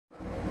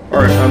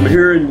Alright, I'm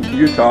here in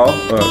Utah.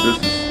 This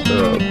is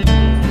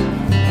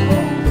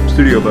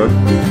Studio Bug.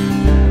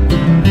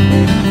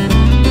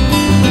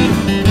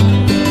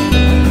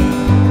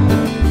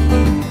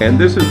 And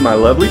this is my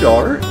lovely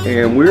daughter,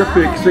 and we're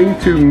fixing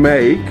to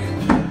make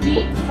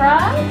deep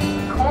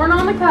fried corn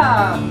on the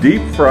cob.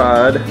 Deep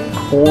fried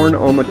corn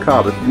on the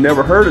cob. If you've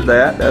never heard of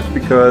that, that's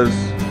because,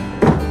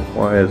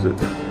 why is it?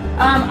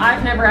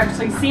 I've never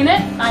actually seen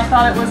it. I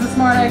thought it was a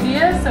smart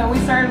idea, so we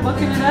started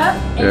looking it up,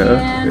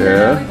 and we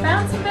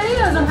found some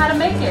videos on how to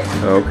make it.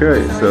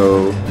 Okay,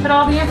 so we put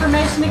all the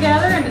information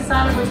together and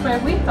decided which way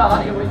we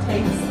thought it would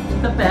taste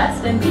the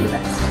best and be the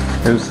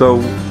best. And so,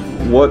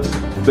 what's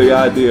the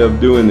idea of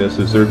doing this?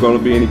 Is there going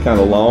to be any kind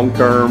of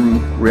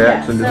long-term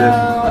reaction to this?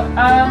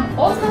 So,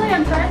 ultimately,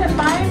 I'm trying to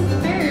find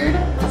food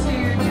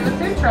to do a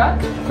food truck.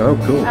 Oh,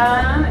 cool.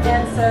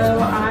 And so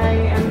I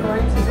am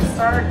going to just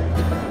start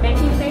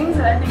making things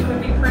that I think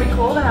would be pretty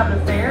cool to have at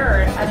a fair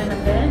or at an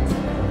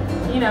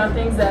event. You know,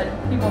 things that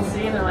people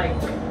see and they're like,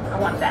 I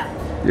want that.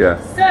 Yeah.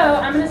 So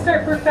I'm going to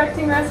start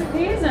perfecting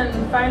recipes and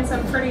find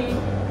some pretty,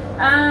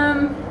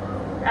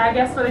 I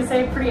guess what they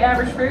say, pretty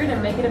average food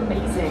and make it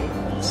amazing.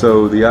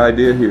 So the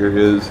idea here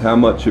is how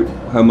much it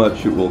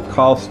will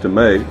cost to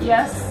make.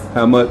 Yes.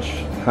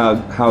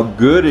 How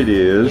good it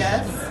is.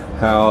 Yes.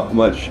 How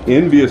much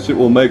envious it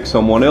will make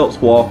someone else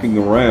walking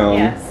around.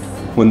 Yes.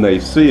 When they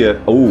see it,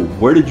 oh,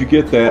 where did you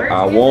get that?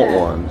 I want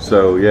one.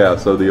 So yeah,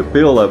 so the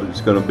appeal of it is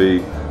going to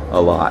be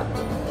a lot.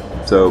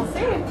 So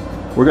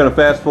we're going to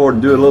fast forward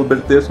and do a little bit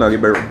of this, and I'll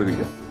get back to it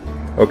again.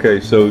 Okay,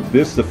 so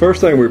the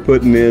first thing we're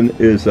putting in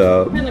is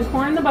putting the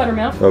corn in the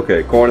buttermilk.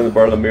 Okay, corn in the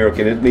buttermilk,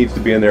 and it needs to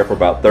be in there for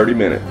about 30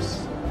 minutes,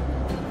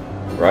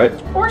 right?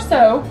 Or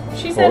so.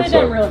 She said it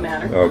doesn't really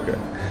matter. Okay,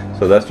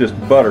 so that's just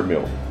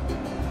buttermilk.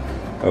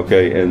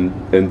 Okay, and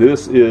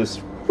this is.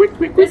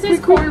 This is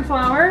corn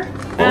flour.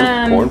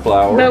 Corn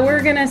flour. But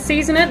we're gonna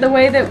season it the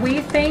way that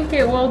we think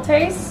it will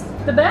taste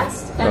the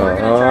best, and we're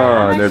gonna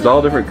try it. And there's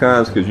all different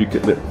kinds because you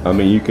can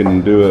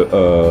do it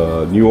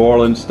New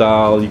Orleans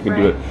style, you can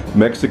do it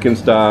Mexican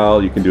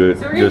style, you can do it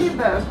so we're gonna do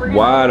both. We're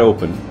wide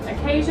open.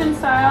 Cajun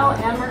style,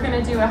 and we're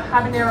gonna do a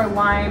habanero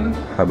lime.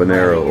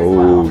 Habanero.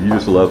 Oh, you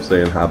just love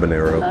saying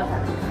habanero. I love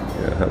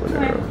habanero. Yeah,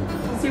 habanero.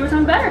 Okay. Let's see which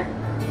one's better.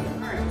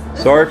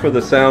 Sorry for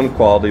the sound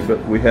quality,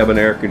 but we have an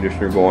air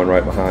conditioner going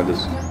right behind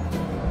us.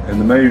 And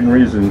the main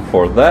reason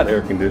for that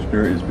air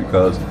conditioner is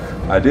because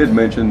I did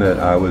mention that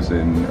I was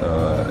in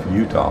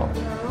Utah.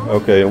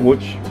 Okay, and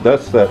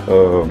that's the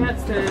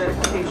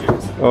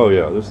Cajun stuff. Oh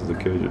yeah, this is the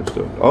Cajun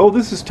stuff. Oh,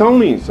 this is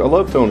Tony's. I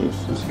love Tony's.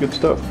 This is good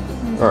stuff.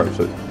 All right,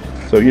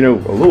 so you know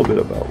a little bit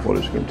about what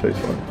it's going to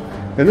taste like.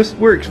 And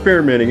we're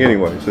experimenting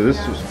anyway, so this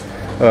is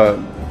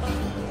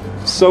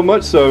so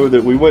much so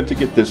that we went to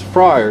get this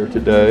fryer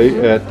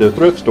today at the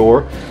thrift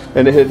store,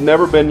 and it had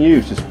never been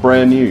used. It's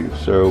brand new,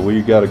 so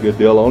we got a good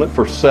deal on it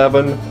for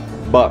 $7.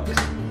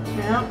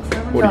 Yeah,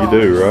 $7. What do you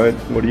do, right?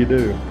 What do you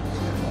do?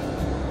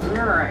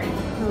 All right,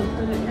 we'll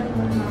put it in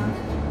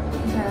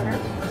the batter.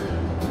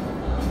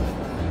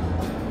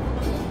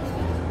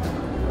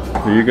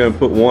 Are you going to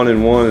put one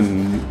in one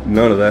and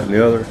none of that in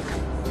the other?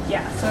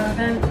 Yeah. So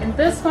then in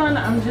this one,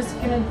 I'm just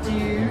gonna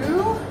do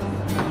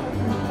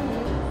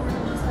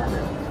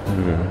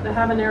the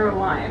habanero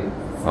lime.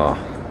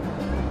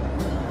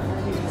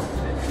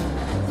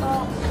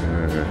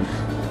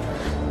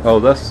 Oh,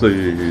 that's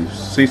the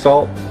sea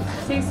salt?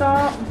 Sea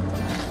salt.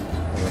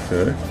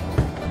 Okay.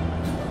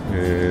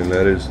 And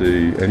that is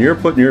and you're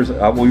putting yours,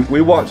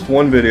 we watched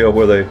one video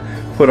where they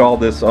put all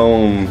this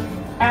on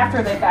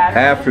after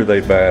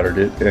they battered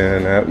it,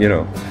 and you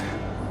know,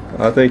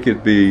 I think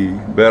it'd be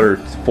better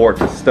for it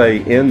to stay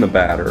in the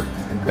batter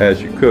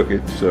as you cook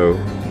it, so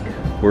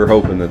we're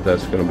hoping that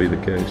that's going to be the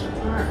case.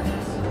 Alright,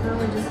 so now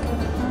we just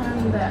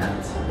confirm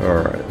that.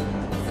 Alright.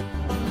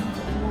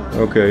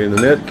 Okay, and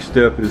the next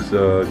step is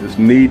just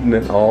kneading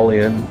it all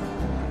in.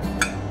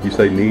 You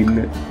say kneading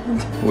it?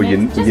 Well, you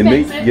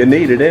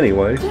knead it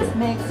anyway. So just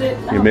mix it.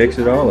 You mix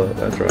it all up,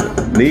 that's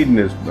right. Kneading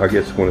is, I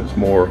guess, when it's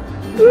more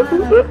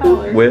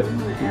wet.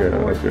 Yeah,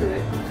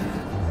 okay.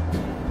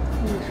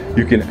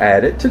 You can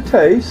add it to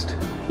taste.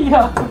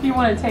 Yeah, if you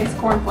want to taste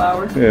corn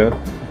flour. Yeah.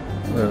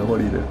 What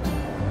do you do?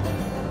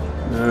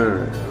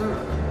 Alright.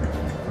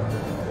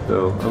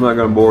 So, I'm not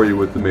going to bore you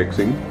with the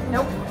mixing.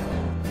 Nope.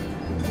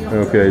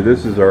 Okay,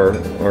 this is our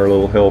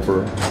little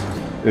helper,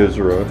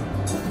 Ezra.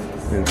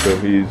 And so I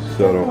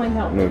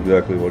don't know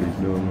exactly what he's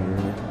doing there.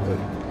 But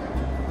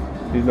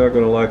he's not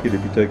going to like it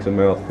if he takes a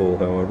mouthful,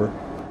 however.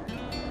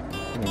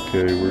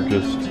 Okay, we're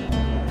just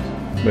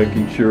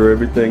making sure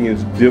everything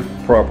is dipped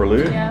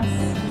properly. Yes,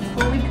 it's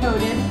fully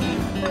coated.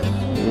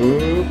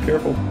 Oh,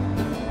 careful.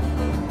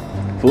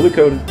 Fully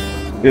coated.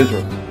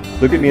 Ezra,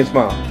 look at me and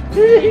smile.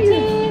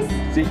 Cheese.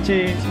 See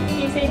cheese. Can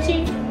you say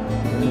cheese?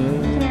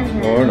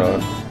 Or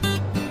not.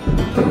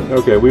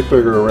 Okay, we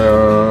figure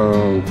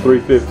around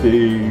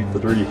 350 to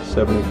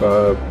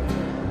 375.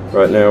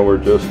 Right now we're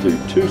just to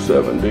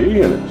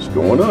 270 and it's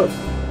going up.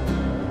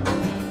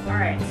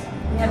 Alright,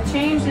 we have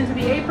changed into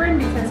the apron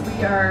because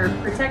we are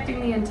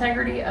protecting the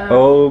integrity of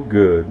oh,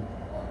 good.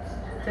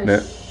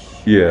 the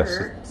Yes.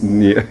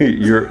 Yeah,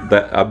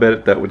 I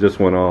bet that just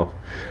went off.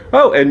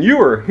 Oh, and you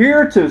are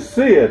here to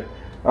see it.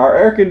 Our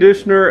air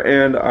conditioner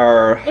and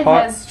our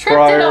hot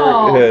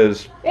fryer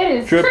has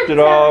tripped it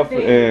off,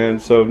 and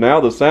so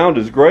now the sound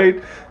is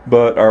great,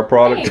 but our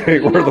product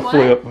ain't worth a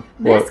flip.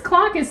 This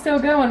clock is still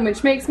going,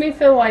 which makes me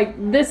feel like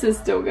this is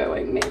still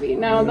going. Maybe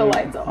now the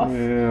light's off.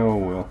 Yeah,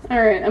 well. All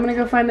right, I'm gonna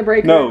go find the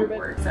breaker. No.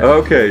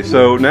 Okay,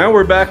 so now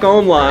we're back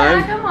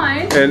online.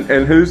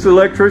 And who's the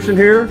electrician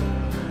here?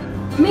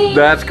 Me.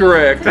 That's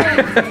correct.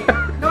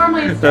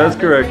 Normally it's That's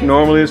correct.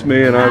 Normally it's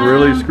me, and I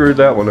really screwed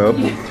that one up.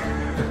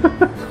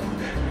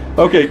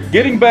 Okay,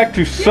 getting back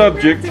to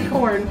subject.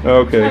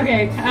 Okay.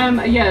 Okay.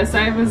 Yes,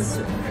 I was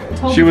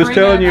told. She was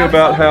telling you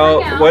about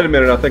how. Wait a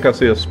minute. I think I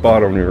see a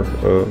spot on your.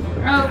 Okay.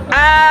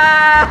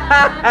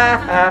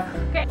 I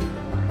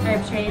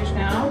have changed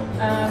now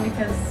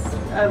because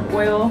of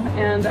oil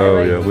and.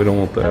 Yeah, we don't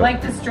want that. I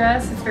like this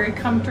dress. It's very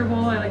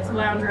comfortable. I like to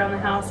lounge around the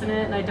house in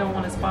it, and I don't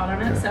want a spot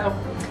on it. So.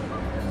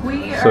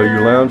 So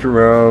you lounge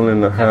around in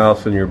the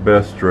house in your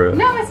best dress?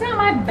 No, it's not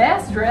my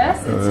best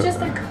dress. It's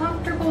just a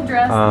comfortable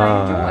dress that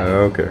I enjoy.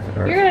 Okay. All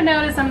right. You're going to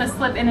notice I'm going to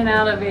slip in and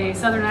out of a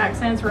southern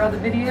accent throughout the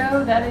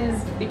video. That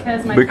is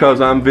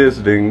because I'm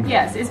visiting.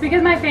 Yes, it's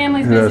because my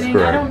family's visiting.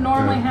 That's I don't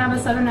normally have a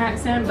southern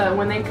accent, but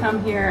when they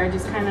come here, I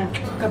just kind of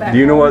go back. Do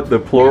you know what the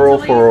plural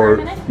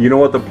for? You know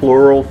what the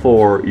plural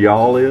for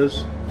y'all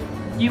is?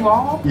 You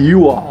all?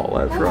 You all.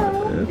 That's right.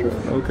 That's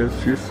right. Okay.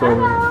 She's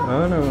southern.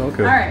 I know.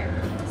 Okay. All right.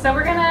 So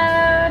we're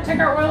gonna check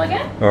our oil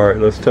again. All right,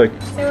 let's take.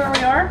 See where we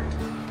are.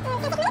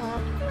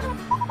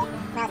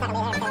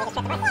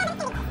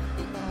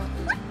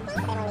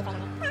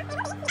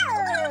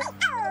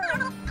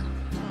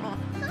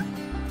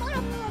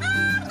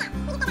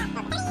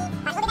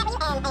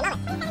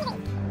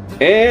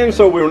 And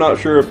so we were not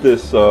sure if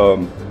this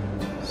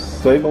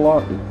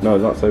Save-A-Lot. No,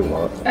 it's not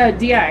Save-A-Lot.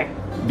 DI.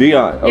 DI.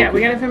 Okay. Yeah, we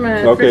got it from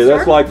a Okay,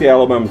 that's like the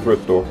Alabama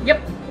thrift store.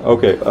 Yep.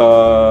 Okay.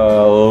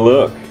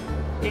 Look.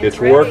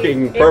 It's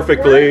working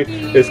perfectly.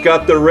 It's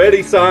got the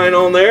ready sign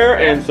on there,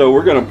 and so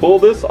we're going to pull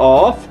this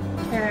off.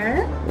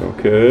 Okay.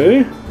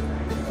 Okay.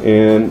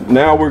 And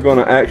now we're going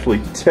to actually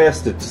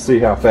test it to see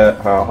how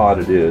hot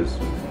it is.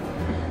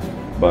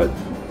 But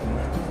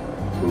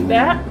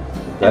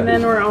and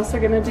then we're also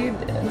going to do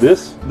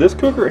this. This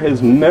cooker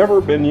has never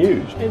been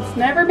used. It's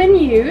never been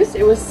used.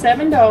 It was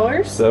 $7.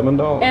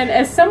 $7. And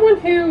as someone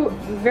who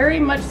very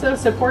much so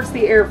supports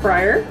the air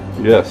fryer.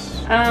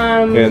 Yes.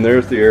 And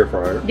there's the air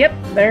fryer. Yep.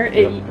 There.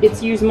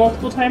 It's used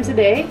multiple times a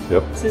day.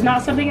 Yep. This is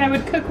not something I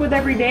would cook with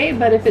every day,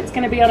 but if it's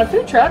going to be on a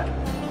food truck,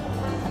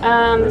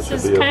 this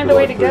is kind of the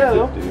way to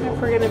go if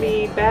we're going to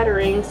be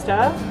battering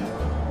stuff.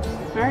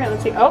 All right.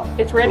 Let's see. Oh,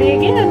 it's ready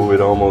again. Oh,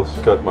 it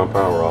almost cut my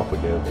power off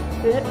again.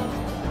 Did it?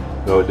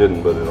 No, it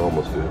didn't, but it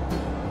almost did.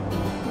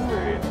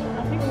 Alright,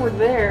 I think we're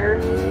there.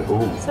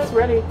 It says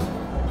ready.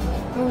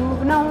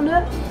 Moving on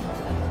up.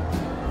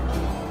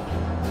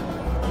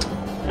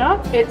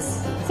 Oh, it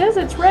says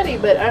it's ready,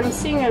 but I'm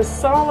seeing a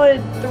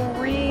solid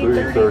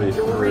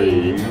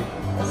 333.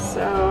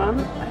 So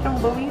I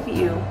don't believe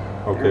you.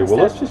 Okay, well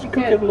let's just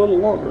cook it a little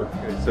longer.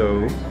 Okay,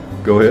 so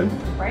go ahead.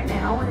 Right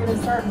now we're going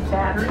to start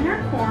battering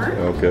our corn.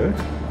 Okay.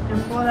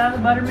 And pull it out of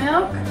the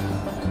buttermilk.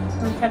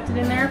 We kept it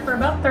in there for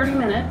about 30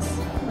 minutes.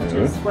 Which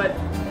is what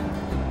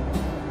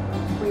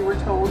we were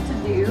told to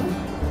do.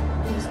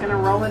 I'm just gonna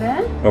roll it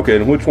in. Okay,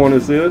 and which one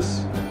is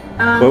this?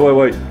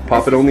 Wait.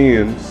 Pop it on the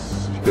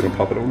ends. You're gonna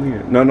pop it on the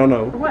end. No.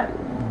 For what?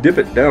 Dip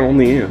it down on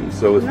the end.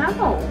 So it's Look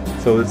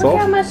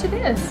how much it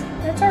is.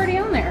 It's already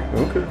on there.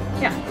 Okay.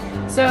 Yeah.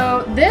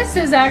 So this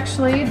is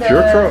actually the.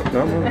 Your truck,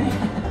 not mine.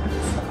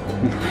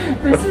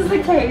 This is the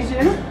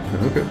Cajun.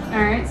 Okay.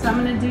 Alright, so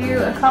I'm going to do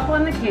a couple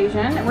in the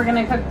Cajun. We're going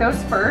to cook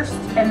those first,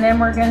 and then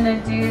we're going to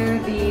do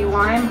the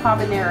lime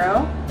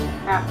habanero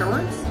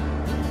afterwards.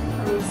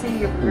 And you see,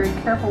 you're very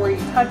careful where you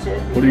touch it.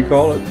 What do you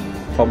call it?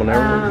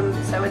 Habanero?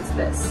 So it's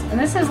this. And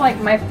this is like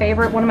my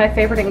favorite, one of my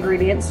favorite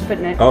ingredients to put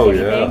in it. Oh,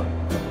 yeah.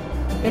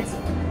 It's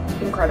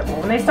incredible.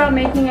 When they stopped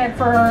making it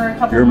for a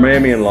couple Your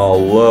mammy-in-law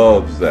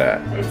loves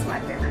that. It's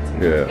my favorite.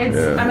 Yeah,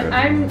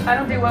 I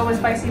don't do well with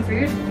spicy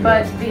food,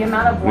 but the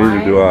amount of lime.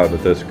 Neither do I,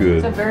 but that's good.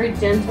 It's a very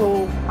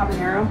gentle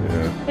habanero.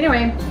 Yeah.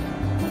 Anyway,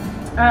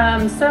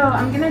 so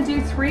I'm gonna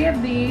do 3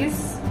 of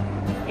these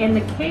in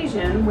the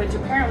Cajun, which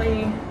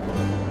apparently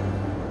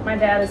my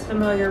dad is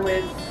familiar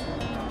with.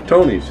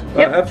 Tony's.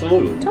 Yep.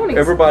 Absolutely. Tony's.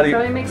 Everybody.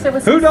 So he makes it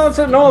with who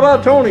doesn't know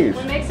about Tony's?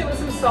 He makes it with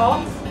some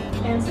salt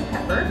and some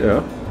pepper.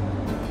 Yeah.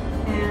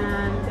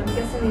 And I'm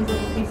guessing these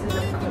little pieces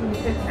are probably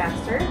cook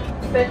faster.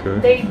 But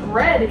they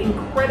bread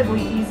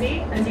incredibly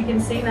easy. As you can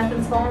see,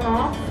 nothing's falling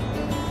off.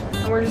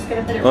 And we're just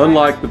going to put it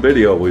Unlike the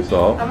video we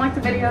saw. Unlike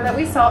the video that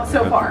we saw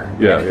so far.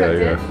 Yeah.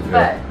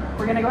 But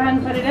we're going to go ahead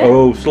and put it in.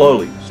 Oh,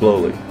 slowly.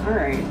 All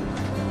right.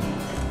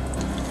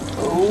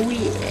 Oh,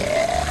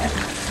 yeah.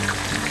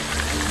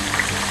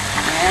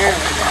 There we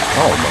go.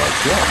 Oh, my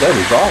God. That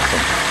is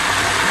awesome.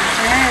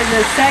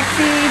 There's a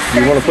sexy.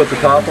 You want to put the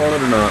top on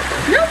it or not?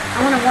 Nope.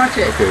 I want to watch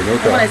it. Okay,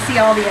 no I want to see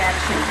all the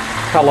action.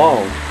 How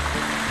long?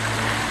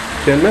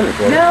 10 minutes,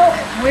 wasn't it? No,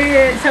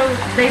 so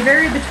they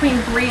vary between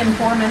 3 and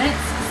 4 minutes.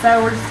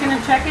 So we're just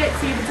gonna check it,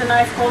 see if it's a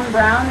nice golden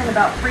brown in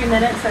about 3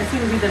 minutes. That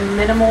seems to be the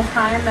minimal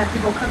time that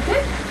people cooked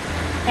it.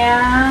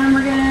 And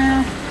we're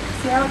gonna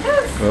see how it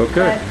goes.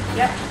 Okay. But,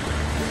 yep.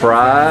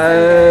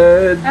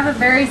 Fried. I have a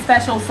very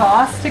special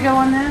sauce to go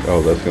on this.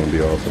 Oh, that's gonna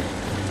be awesome.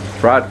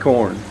 Fried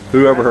corn.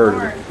 Who ever heard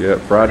of it? Yeah,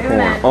 fried Doing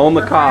corn it. on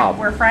the We're cob.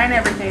 We're frying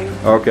everything.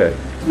 Okay,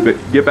 but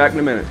get back in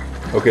a minute.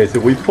 Okay, so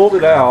we pulled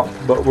it out,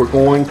 but we're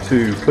going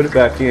to put it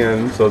back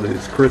in so that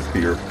it's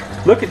crispier.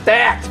 Look at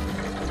that!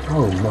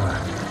 Oh my.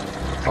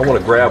 I want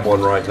to grab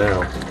one right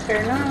now.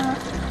 Fair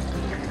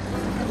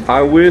enough.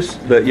 I wish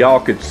that y'all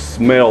could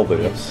smell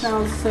this.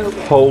 Smells so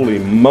good. Holy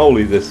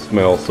moly, this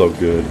smells so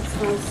good.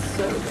 Smells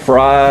so good.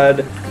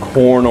 Fried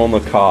corn on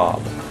the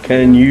cob.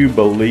 Can you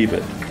believe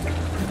it?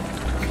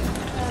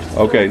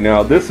 Okay,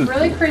 now this is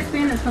Really crispy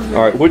and this one's really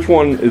all right. Which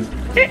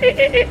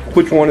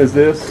one is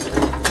this?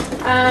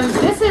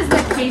 This is the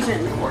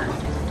Cajun corn.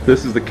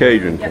 This is the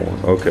Cajun Yep. corn.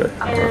 Okay.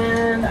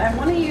 And I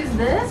want to use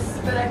this,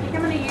 but I think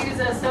I'm going to use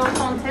a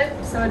silicone tip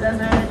so it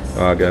doesn't.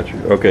 I got you.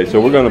 Okay,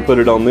 so we're gonna put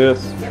it on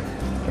this. Yep.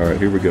 All right,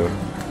 here we go.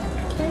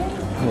 Okay.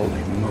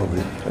 Holy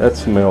moly, that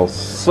smells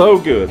so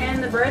good.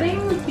 And the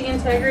breading, the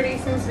integrity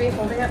seems to be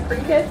holding up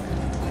pretty good.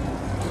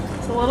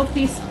 It's a little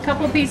piece,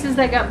 couple of pieces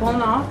that got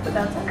blown off, but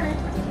that's okay.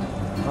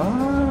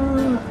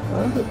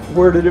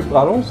 Where did it?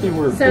 I don't see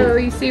where. So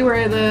you see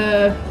where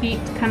the heat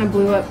kind of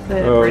blew up the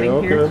breading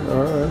okay. here.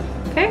 All right.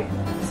 Okay,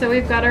 so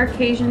we've got our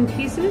Cajun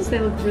pieces. They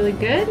look really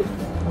good.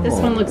 This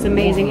Oh, one looks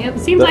amazing. It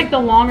seems that- like the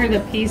longer the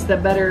piece, the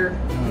better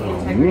the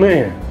integrity.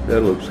 Man,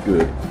 that looks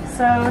good.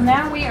 So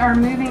now we are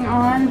moving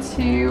on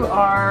to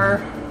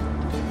our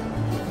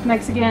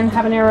Mexican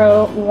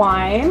habanero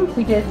wine.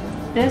 We did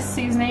this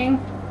seasoning.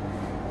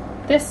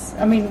 This,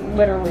 I mean,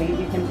 literally,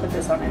 you can put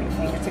this on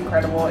anything. It's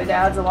incredible. It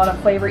adds a lot of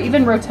flavor.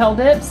 Even Rotel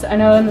dips. I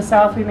know in the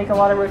South we make a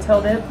lot of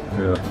Rotel dip.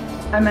 Yeah.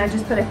 I might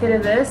just put a hit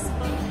of this.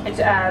 It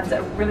adds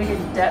a really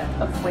good depth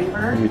of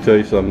flavor. Let me tell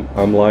you something.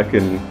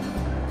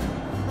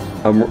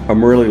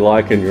 I'm really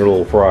liking your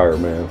little fryer,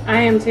 man.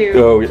 I am too.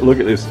 Oh, look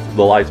at this.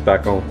 The light's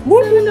back on.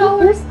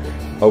 $7.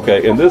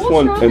 Okay, and this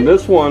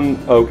one,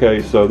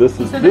 okay, so this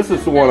is this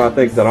is the one I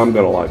think that I'm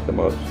gonna like the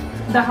most.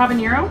 The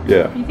habanero?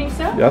 Yeah. You think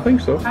so? Yeah, I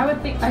think so. I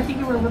think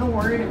you were a little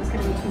worried it was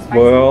going to be too spicy.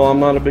 Well, I'm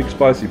not a big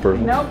spicy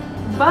person. Nope.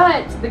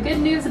 But the good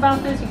news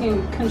about this, you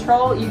can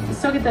control. You can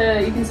still get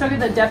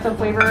the depth of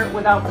flavor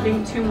without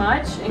putting too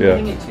much and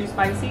getting it too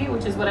spicy,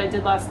 which is what I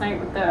did last night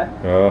with the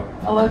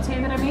elote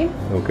that I made.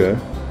 Okay.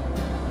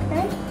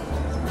 Okay. So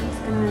I'm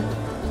just gonna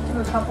do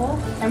a couple,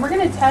 and we're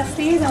gonna test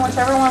these, and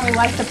whichever one we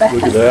like the best.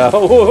 Look at that.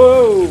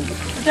 Whoa.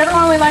 Whichever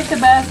one we like the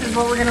best is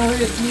what we're gonna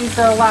use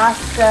the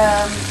last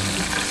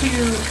 2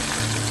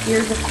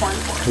 ears of corn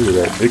for. Look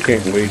at that. They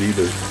can't wait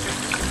either.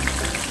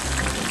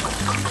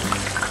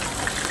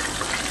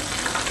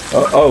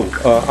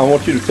 I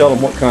want you to tell them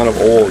what kind of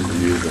oil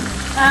you're using.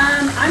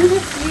 I'm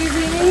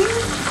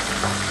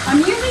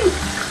using,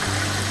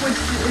 which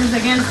is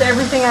against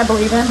everything I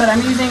believe in, but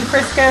I'm using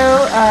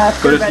Crisco.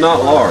 But it's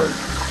not lard.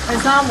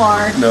 It's not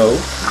lard. No. I'd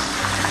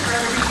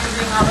rather be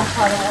using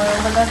avocado oil,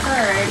 but that's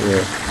alright.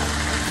 Yeah.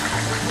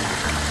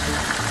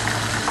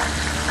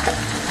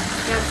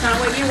 That's not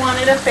what you want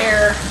at a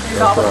fair, is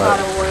That's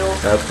avocado right. oil.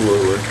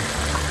 Absolutely.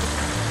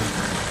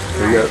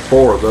 We got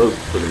 4 of those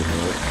pretty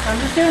much. I'm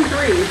just doing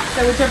 3.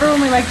 So whichever one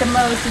we like the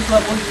most is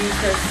what we'll use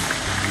this.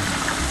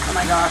 Oh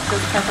my gosh,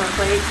 those pepper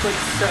flakes look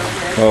so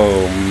good.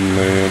 Oh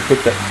man,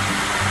 put that.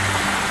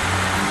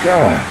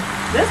 God.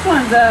 This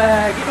one's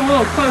getting a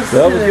little close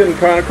That to was getting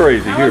kind of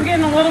crazy. That Here. one's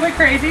getting a little bit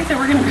crazy, so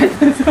we're gonna put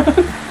this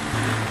on.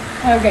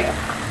 Okay.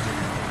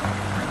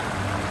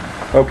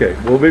 Okay,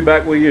 we'll be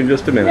back with you in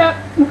just a minute.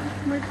 Yep.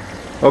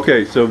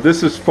 Okay, so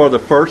this is for the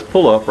first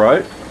pull up,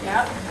 right?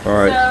 Yep. All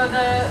right.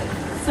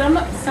 So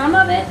some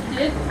of it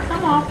did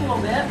come off a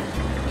little bit,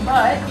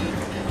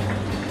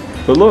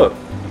 But look,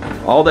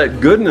 all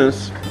that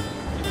goodness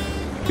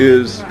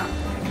is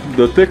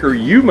the thicker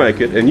you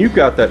make it, and you've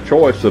got that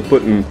choice of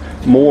putting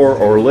more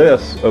or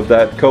less of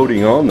that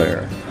coating on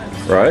there,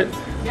 right?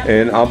 Yep.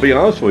 And I'll be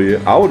honest with you,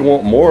 I would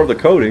want more of the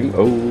coating.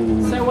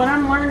 Oh. So what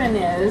I'm learning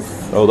is.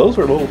 Oh, those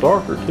are a little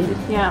darker too.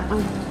 Yeah.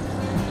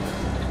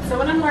 So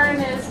what I'm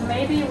learning is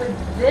maybe with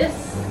this,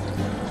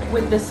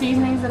 with the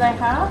seasonings that I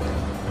have,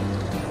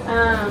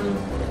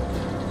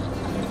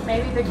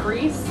 maybe the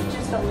grease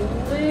just a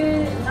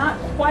little, not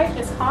quite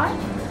as hot.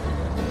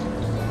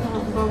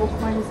 Don't bubble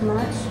quite as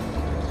much,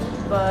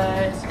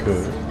 but.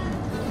 Good.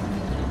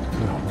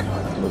 Oh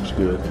God, that looks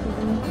good.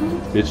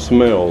 It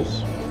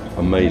smells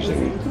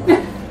amazing.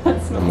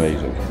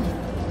 Amazing.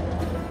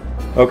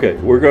 Okay,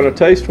 we're going to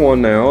taste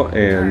one now,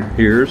 and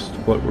here's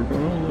what we're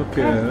going to look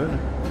at.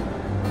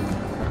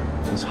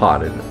 It's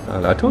hot, isn't it?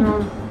 I told you.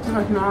 No,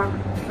 it's not.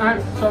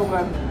 It's so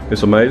good.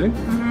 It's amazing?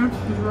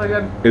 It's really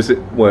good.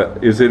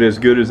 Is it as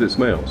good as it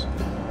smells?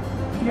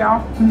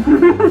 Yeah.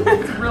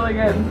 It's really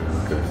good.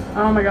 Okay.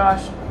 Oh my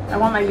gosh. I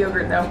want my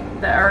yogurt though,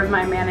 or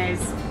my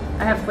mayonnaise.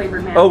 I have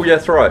flavored mayonnaise. Oh,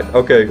 that's right.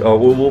 Okay, all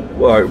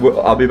right,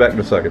 I'll be back in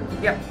a second.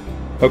 Yep.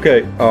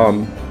 Okay,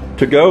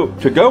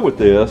 to go with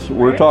this,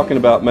 we're Right. talking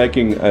about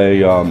making a.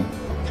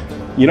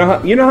 You know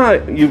how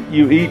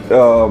you eat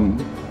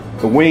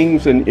the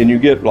wings and you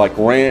get like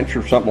ranch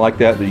or something like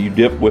that you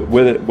dip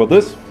with it. Well,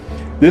 this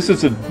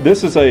is a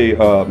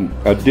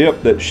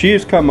dip that she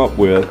has come up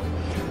with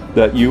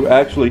that you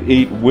actually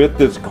eat with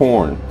this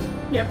corn.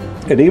 Yep.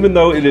 And even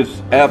though it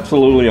is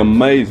absolutely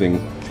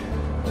amazing,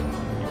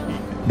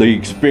 the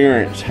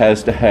experience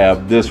has to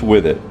have this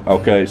with it.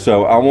 Okay,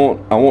 so I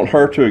want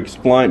her to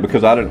explain,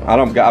 because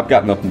I've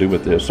got nothing to do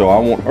with this. So I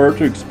want her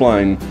to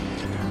explain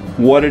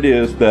what it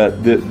is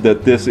that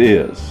this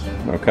is.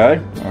 Okay.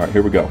 All right.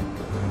 Here we go.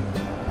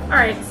 All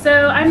right,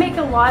 so I make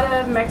a lot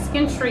of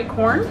Mexican street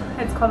corn.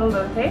 It's called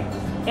elote.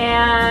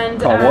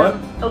 And Called what?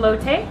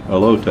 Elote.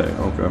 Elote.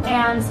 Okay.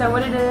 And so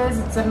what it is,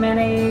 it's a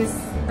mayonnaise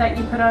that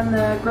you put on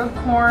the grilled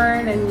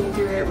corn, and you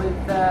do it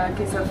with the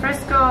queso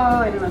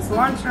fresco and the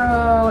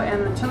cilantro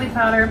and the chili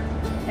powder.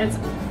 And it's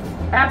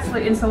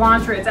absolutely, in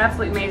cilantro, it's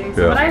absolutely amazing.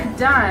 So Yeah. what I've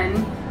done,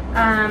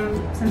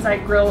 since I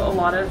grill a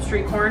lot of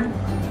street corn,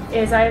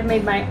 is I've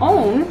made my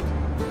own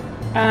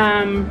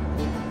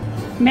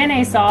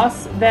mayonnaise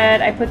sauce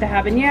that I put the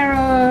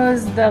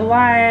habaneros, the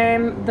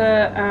lime,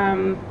 the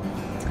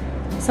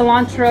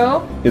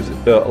cilantro. Is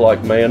it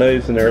like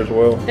mayonnaise in there as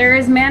well? There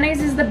is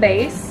mayonnaise as the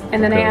base,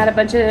 and then Okay. I add a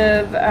bunch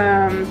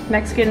of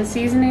Mexican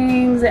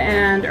seasonings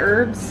and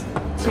herbs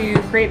to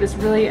create this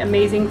really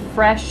amazing,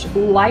 fresh,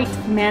 light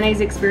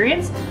mayonnaise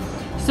experience.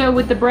 So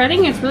with the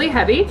breading, it's really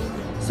heavy.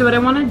 So what I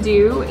want to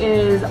do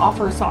is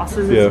offer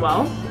sauces Yeah. as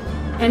well.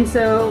 And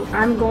so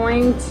I'm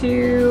going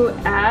to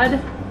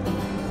add,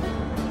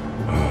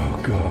 Oh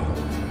God.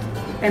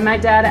 and my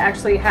dad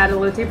actually had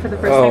elote for the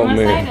first Oh, time last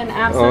man. night and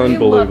absolutely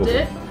loved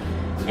Unbelievable.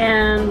 it,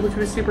 and which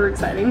was super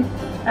exciting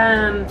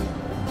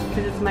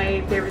because it's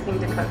my favorite thing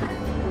to cook,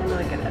 and I'm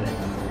really good at it.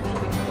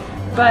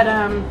 But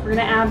we're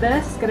gonna add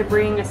this. Gonna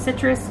bring a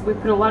citrus. We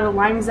put a lot of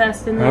lime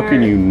zest in there. How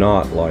can you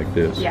not like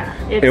this? Yeah.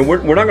 And we're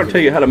not going to tell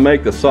you how to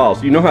make the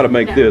sauce. You know how to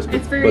make no, this, but,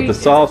 it's very, the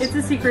sauce. It's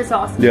a secret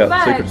sauce. Yeah,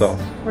 but secret sauce.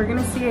 We're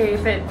gonna see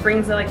if it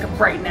brings like a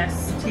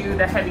brightness to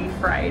the heavy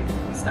fried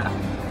stuff.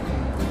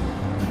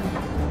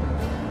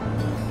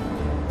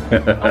 Oh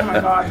my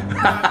god.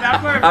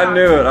 That's where it's I at.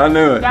 knew it. I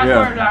knew it. That's yeah.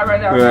 where it's at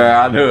right there.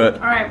 Yeah, I knew it.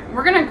 Alright,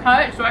 we're gonna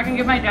cut so I can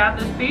give my dad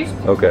this piece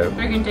Okay. so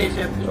he can taste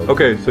it.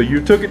 Okay. So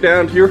you took it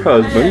down to your And then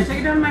I husband took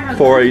it down to my husband.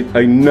 for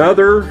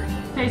another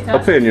taste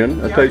test. opinion.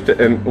 Yep. A taste.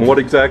 And what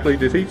exactly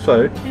did he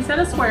say? He said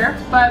a swear,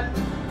 but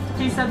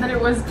he said that it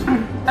was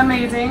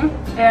amazing,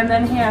 and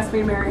then he asked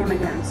me to marry him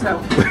again.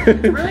 So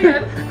it's really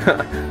good.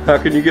 How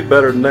can you get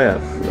better than that?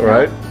 All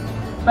right.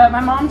 But my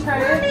mom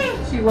tried it.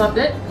 She loved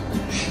it.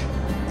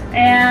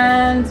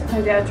 And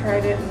my dad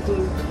tried it.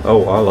 And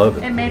Oh, I love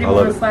it. It made him I love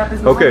wanna it. slap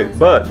his mom. Okay,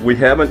 but we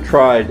haven't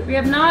tried we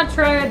have not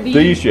tried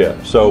these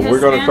yet, so we're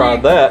going to try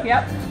Hispanic- that,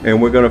 Yep.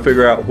 and we're going to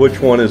figure out which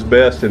one is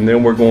best, and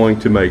then we're going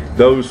to make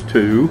those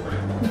two,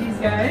 These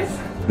guys,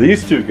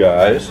 these two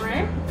guys,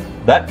 right?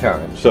 that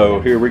kind. So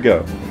here we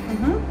go.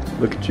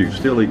 Look at you,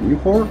 still eating. You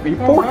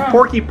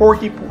porky,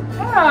 porky.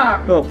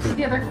 Ah, Oh.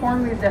 the other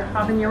corn, we have the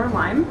habanero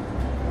lime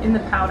in the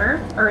powder,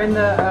 or in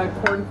the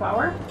corn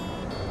flour.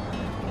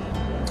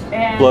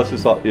 And, Plus,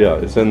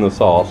 it's in the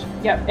sauce.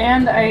 yep,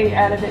 and I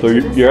added it So to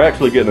you're, the you're sauce.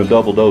 actually getting a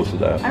double dose of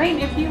that. I mean,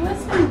 if you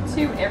listen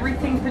to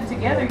everything put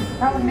together, you could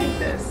probably make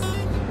this.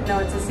 No,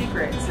 it's a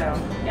secret, so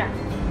yeah.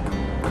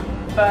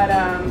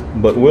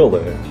 But But will they?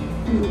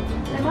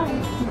 they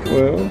might.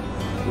 Well,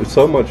 it's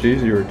so much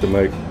easier to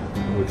make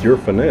with your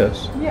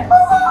finesse. Yes.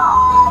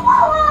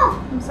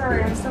 I'm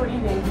sorry, I'm still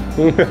eating.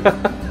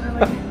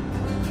 Really.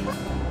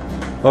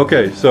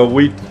 Okay, so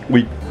we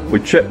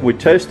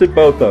tested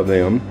both of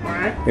them.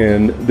 Alright.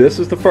 And this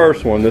is the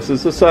first one. This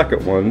is the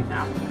second one.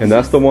 Now, And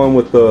that's the one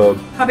with the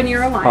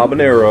habanero lime.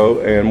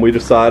 habanero. And we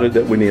decided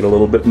that we need a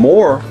little bit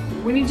more.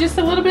 We need just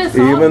a little bit of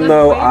salt. Even the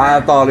though flavor.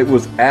 I thought it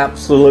was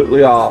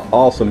absolutely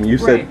awesome. You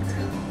said Right.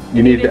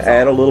 you need to needed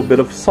add a salt. little bit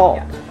of salt.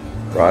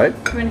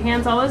 Right? To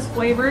enhance all those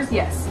flavors,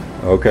 yes.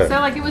 Okay. So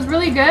like it was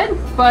really good,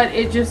 but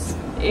it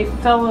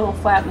fell a little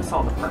flat in the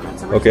salt department.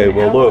 So we're just Okay, gonna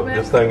well add a little look, bit.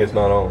 this thing is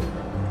not on.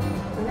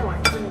 I know, I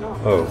turned it off.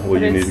 Oh, well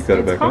But you need to cut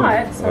it it's back on.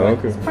 hot, so Oh,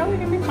 okay. it's probably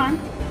gonna be fine.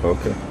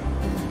 Okay.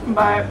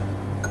 But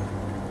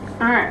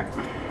all right.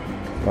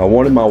 I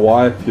wanted my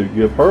wife to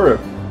give her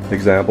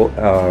example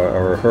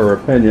or her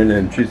opinion,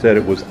 and she said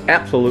it was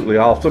absolutely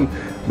awesome,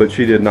 but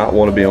she did not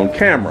want to be on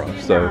camera.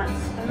 So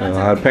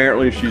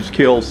apparently she's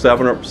killed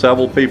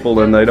several people,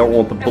 and they don't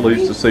want the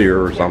police to see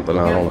her or something.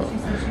 I don't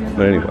know.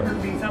 But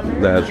anyway,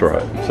 that's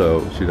right.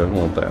 So she doesn't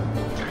want that.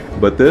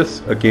 But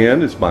this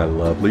again is my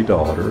lovely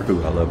daughter,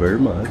 who I love very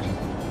much.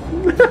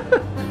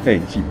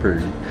 Ain't she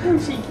pretty?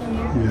 She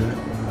can.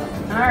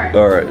 All right.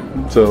 All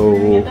right. Get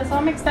So. this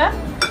all mixed up.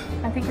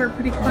 I think we're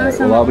pretty close.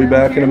 Well, I'll be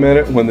back in a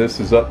minute when this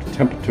is up to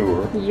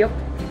temperature. Yep.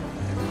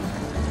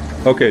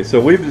 Okay, so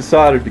we've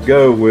decided to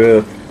go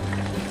with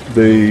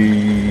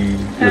the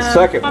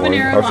second one,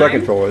 habanero our second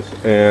lime. choice,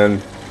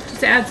 and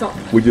Just add salt.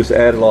 we just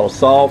added a lot of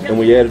salt, and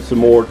we added some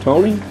more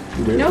Tony.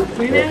 Nope,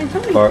 we didn't add any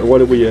Tony. All right, what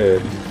did we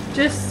add?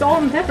 Just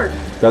salt and pepper.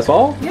 That's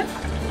all? Yep.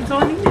 That's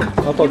That's all I needed.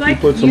 I thought you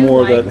put some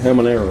more of that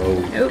habanero.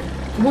 Oh,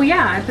 well,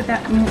 yeah, I put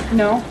that.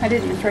 No, I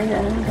didn't. It's right here.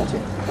 I didn't touch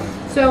it.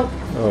 So.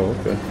 Oh,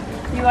 okay.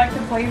 You like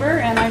the flavor,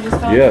 and I just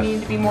felt yes. it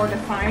needed to be more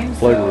defined.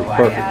 Flavor so is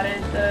perfect. I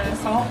added the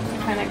salt to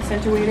kind of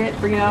accentuate it,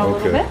 bring it out a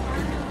little bit,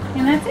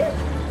 and that's it.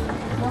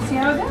 We'll see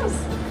how it goes.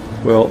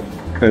 Well,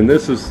 and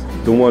this is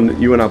the one that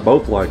you and I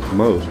both like the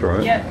most,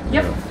 right? Yep.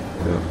 Yep.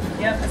 Yeah.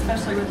 Yep.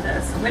 Especially with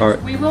this, which right.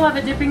 we will have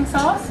a dipping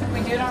sauce if we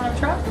do it on a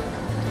truck.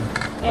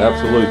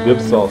 Absolutely,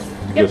 dip sauce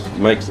just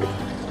makes it.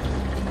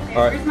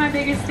 All right. Here's my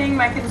biggest thing.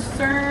 My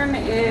concern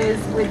is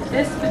with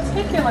this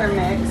particular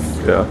mix.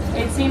 Yeah.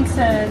 It seems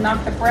to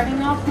knock the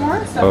breading off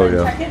more, so I'm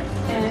gonna check it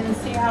and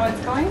see how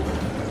it's going.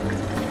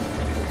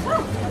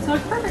 Oh, that's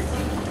looks perfect.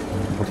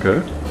 Okay.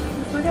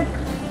 That's so good.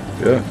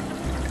 Yeah.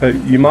 Hey,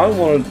 you might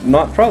want to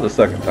not try the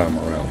second time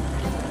around.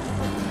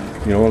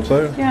 You know what I'm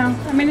saying? Yeah.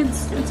 I mean,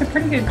 it's a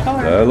pretty good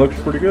color. That looks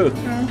pretty good.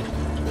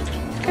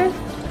 Okay.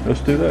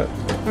 Let's do that.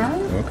 All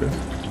right. Okay.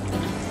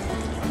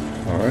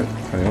 All right.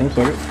 Hang on a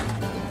second.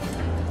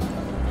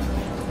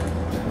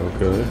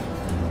 Okay.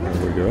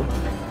 There we go. All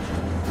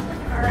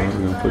right. I'm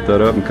going to put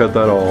that up and cut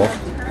that off.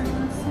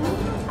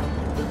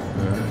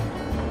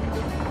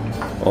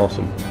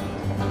 Awesome.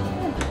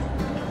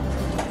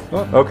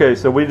 Okay,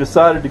 so we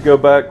decided to go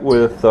back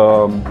with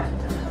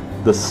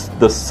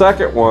the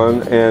second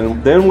one,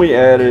 and then we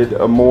added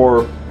a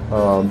more.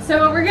 So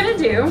what we're gonna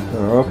do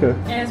okay.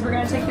 is we're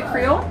gonna take the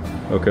Creole,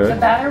 Okay. the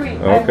batter.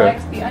 I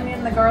liked the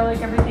onion, the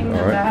garlic, everything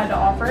that right. that had to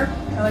offer.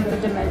 I like the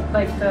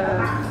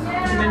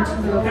dimensions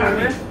of the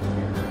flavor.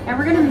 And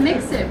we're gonna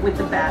mix it with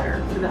the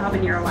batter, with the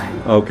habanero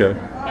lime. Okay.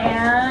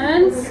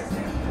 And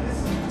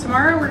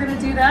tomorrow we're gonna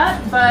do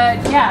that, but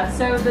yeah,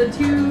 so the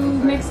two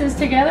mixes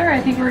together, I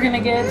think we're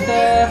gonna get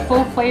the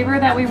full flavor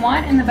that we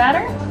want in the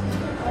batter.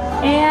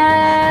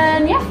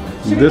 And yeah,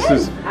 this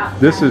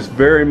is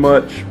very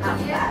much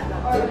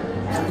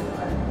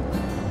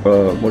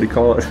what do you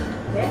call it?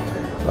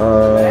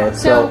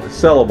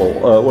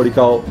 Sellable. What do you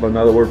call it?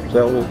 Another word for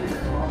sellable?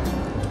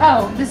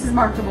 Oh, this is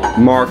marketable.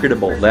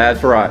 Marketable.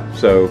 That's right.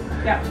 So.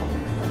 Yeah.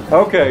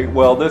 Okay,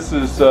 well, this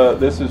is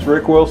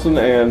Rick Wilson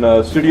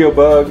and Studio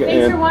Bug.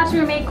 Thanks for watching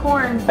me make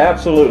corn.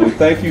 Absolutely.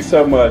 Thank you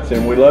so much,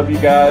 and we love you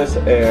guys,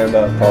 and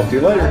talk to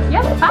you later.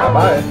 Yep.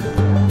 Bye-bye.